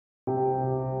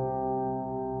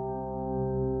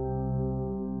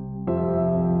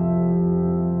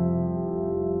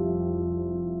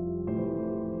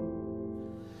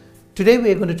Today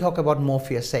we are going to talk about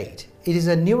Morpheus 8. It is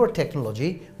a newer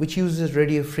technology which uses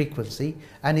radio frequency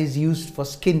and is used for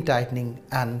skin tightening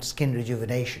and skin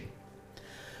rejuvenation.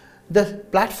 The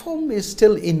platform is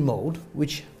still in mode,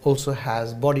 which also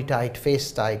has body tight,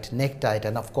 face tight, neck tight,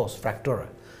 and of course Fractura.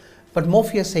 But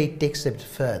Morpheus 8 takes it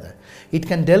further. It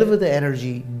can deliver the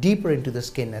energy deeper into the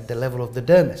skin at the level of the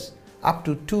dermis, up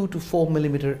to 2 to 4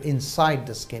 millimeter inside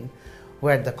the skin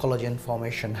where the collagen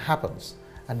formation happens,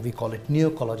 and we call it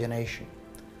neocollagenation.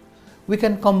 We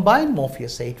can combine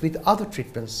Morpheus 8 with other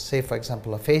treatments, say for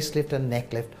example a facelift and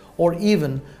neck lift, or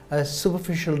even a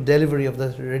superficial delivery of the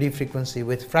radiofrequency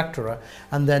with Fractura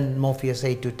and then Morpheus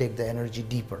 8 to take the energy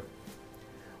deeper.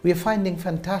 We are finding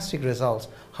fantastic results.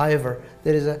 However,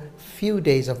 there is a few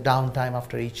days of downtime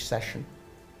after each session.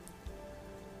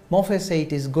 Morpheus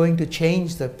 8 is going to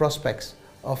change the prospects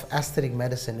of aesthetic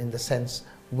medicine in the sense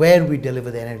where we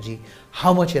deliver the energy,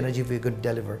 how much energy we could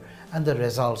deliver, and the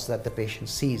results that the patient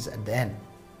sees at the end.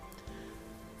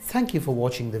 Thank you for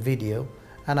watching the video,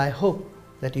 and I hope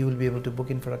that you will be able to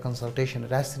book in for a consultation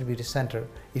at Aesthetic Beauty Center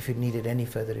if you needed any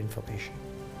further information.